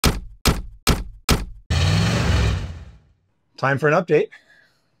Time for an update.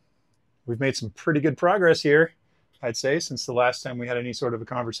 We've made some pretty good progress here, I'd say, since the last time we had any sort of a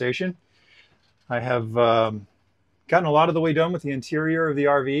conversation. I have gotten a lot of the way done with the interior of the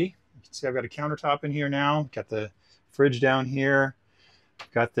RV. You can see I've got a countertop in here now, got the fridge down here,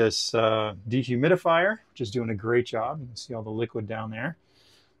 got this dehumidifier, which is doing a great job. You can see all the liquid down there.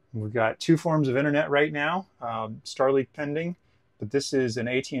 We've got two forms of internet right now, Starlink pending, but this is an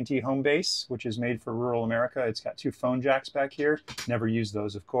AT&T home base, which is made for rural America. It's got two phone jacks back here. Never use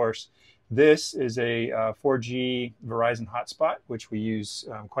those, of course. This is a 4G Verizon hotspot, which we use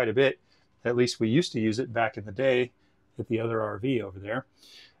quite a bit. At least we used to use it back in the day at the other RV over there.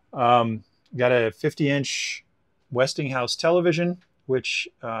 Got a 50-inch Westinghouse television, which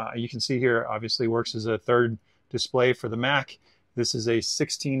you can see here obviously works as a third display for the Mac. This is a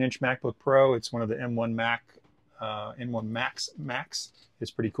 16-inch MacBook Pro. It's one of the M1 Max. It's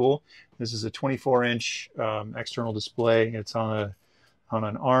pretty cool. This is a 24-inch external display. It's on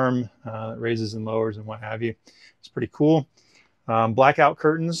an arm that raises and lowers and what have you. It's pretty cool. Blackout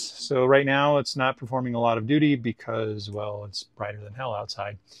curtains. So right now it's not performing a lot of duty because, well, it's brighter than hell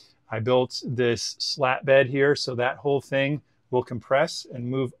outside. I built this slat bed here so that whole thing will compress and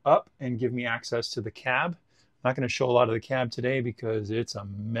move up and give me access to the cab. I'm not going to show a lot of the cab today because it's a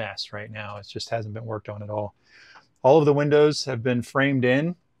mess right now. It just hasn't been worked on at all. All of the windows have been framed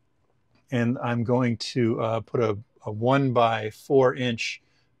in, and I'm going to put a 1x4-inch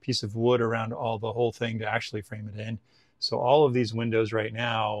piece of wood around the whole thing to actually frame it in. So all of these windows right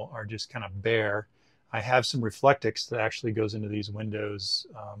now are just kind of bare. I have some Reflectix that actually goes into these windows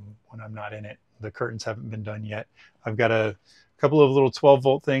when I'm not in it. The curtains haven't been done yet. I've got a couple of little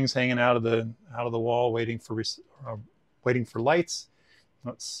 12-volt things hanging out of the wall, waiting for lights.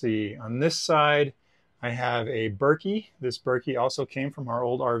 Let's see. On this side, I have a Berkey. This Berkey also came from our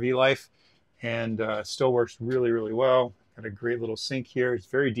old RV life and still works really, really well. Got a great little sink here. It's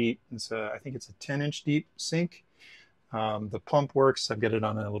very deep. I think it's a 10-inch deep sink. The pump works. I've got it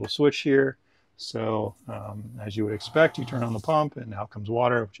on a little switch here. So as you would expect, you turn on the pump and out comes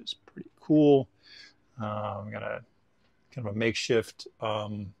water, which is pretty cool. I've got a kind of a makeshift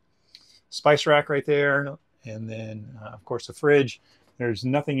spice rack right there. And then, of course, the fridge. There's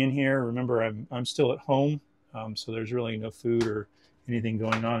nothing in here. Remember, I'm still at home, so there's really no food or anything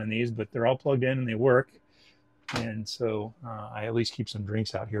going on in these, but they're all plugged in and they work. And so I at least keep some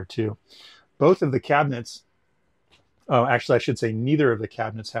drinks out here too. Both of the cabinets, actually I should say neither of the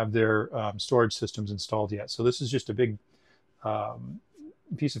cabinets have their storage systems installed yet. So this is just a big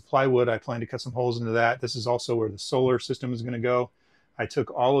piece of plywood. I plan to cut some holes into that. This is also where the solar system is going to go. I took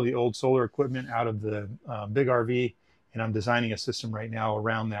all of the old solar equipment out of the big RV, and I'm designing a system right now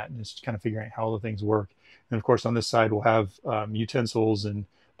around that and just kind of figuring out how all the things work. And of course, on this side, we'll have utensils and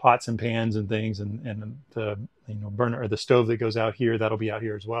pots and pans and things, and the burner or the stove that goes out here, that'll be out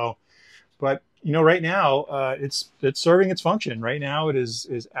here as well. But right now, it's serving its function. Right now, it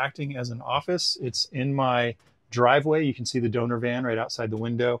is acting as an office. It's in my driveway. You can see the donor van right outside the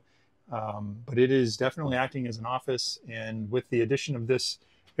window. But it is definitely acting as an office. And with the addition of this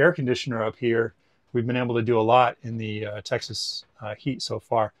air conditioner up here, we've been able to do a lot in the Texas heat so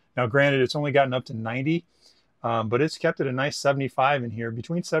far. Now, granted, it's only gotten up to 90, but it's kept at a nice 75 in here,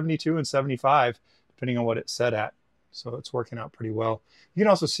 between 72 and 75, depending on what it's set at. So it's working out pretty well. You can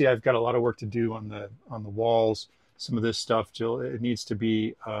also see I've got a lot of work to do on the walls. Some of this stuff, it needs to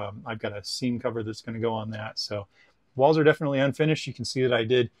be, I've got a seam cover that's going to go on that. So walls are definitely unfinished. You can see that I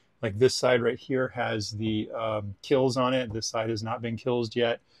did, like this side right here has the kills on it. This side has not been killed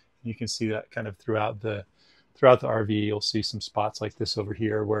yet. You can see that kind of throughout the RV. You'll see some spots like this over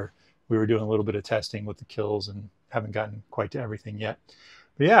here where we were doing a little bit of testing with the kills and haven't gotten quite to everything yet.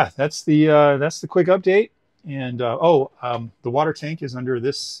 But yeah, that's the quick update. And the water tank is under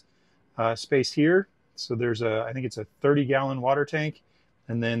this space here. So there's I think it's a 30-gallon water tank,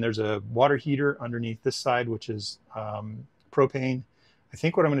 and then there's a water heater underneath this side, which is propane. I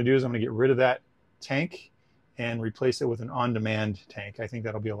think what I'm going to do is I'm going to get rid of that tank and replace it with an on-demand tank. I think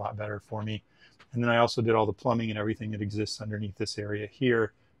that'll be a lot better for me. And then I also did all the plumbing and everything that exists underneath this area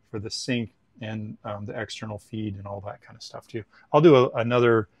here for the sink and the external feed and all that kind of stuff too. I'll do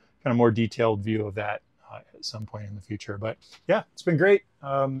another kind of more detailed view of that at some point in the future. But yeah, it's been great.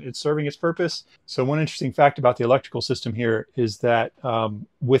 It's serving its purpose. So one interesting fact about the electrical system here is that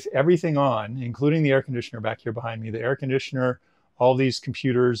with everything on, including the air conditioner back here behind me, the air conditioner, all these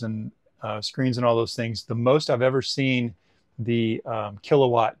computers and screens and all those things, the most I've ever seen the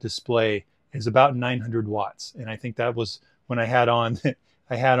kilowatt display is about 900 watts. And I think that was when I had on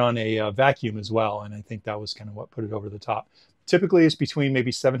a vacuum as well. And I think that was kind of what put it over the top. Typically it's between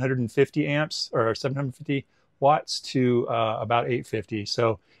maybe 750 amps or 750 watts to about 850.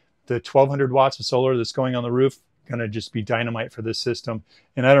 So the 1200 watts of solar that's going on the roof, gonna just be dynamite for this system.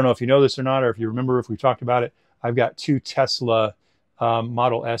 And I don't know if you know this or not, or if you remember if we talked about it, I've got 2 Tesla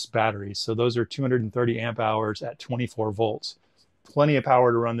Model S batteries. So those are 230 amp hours at 24 volts. Plenty of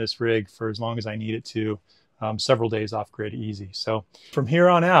power to run this rig for as long as I need it to, several days off grid easy. So from here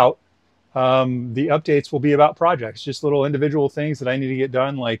on out, the updates will be about projects, just little individual things that I need to get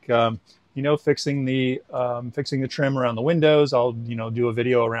done, like you know, fixing the trim around the windows. I'll, you know, do a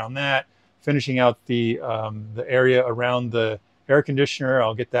video around that. Finishing out the area around the air conditioner,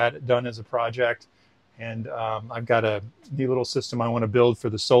 I'll get that done as a project. And I've got a neat little system I want to build for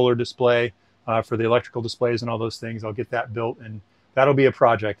the solar display, for the electrical displays and all those things. I'll get that built, and that'll be a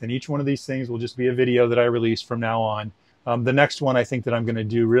project. And each one of these things will just be a video that I release from now on. The next one I think that I'm going to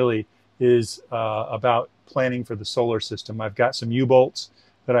do really is about planning for the solar system. I've got some U-bolts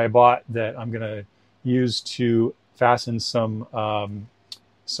that I bought that I'm going to use to fasten some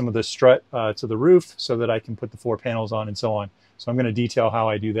of the strut to the roof so that I can put the 4 panels on and so on. So I'm going to detail how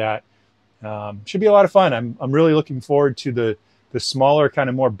I do that. Should be a lot of fun. I'm really looking forward to the smaller, kind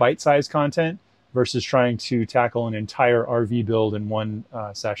of more bite-sized content versus trying to tackle an entire RV build in one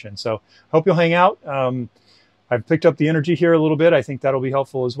session. So hope you'll hang out. I've picked up the energy here a little bit. I think that'll be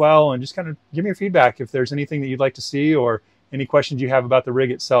helpful as well. And just kind of give me your feedback if there's anything that you'd like to see or any questions you have about the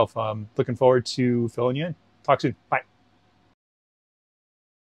rig itself. Looking forward to filling you in. Talk soon. Bye.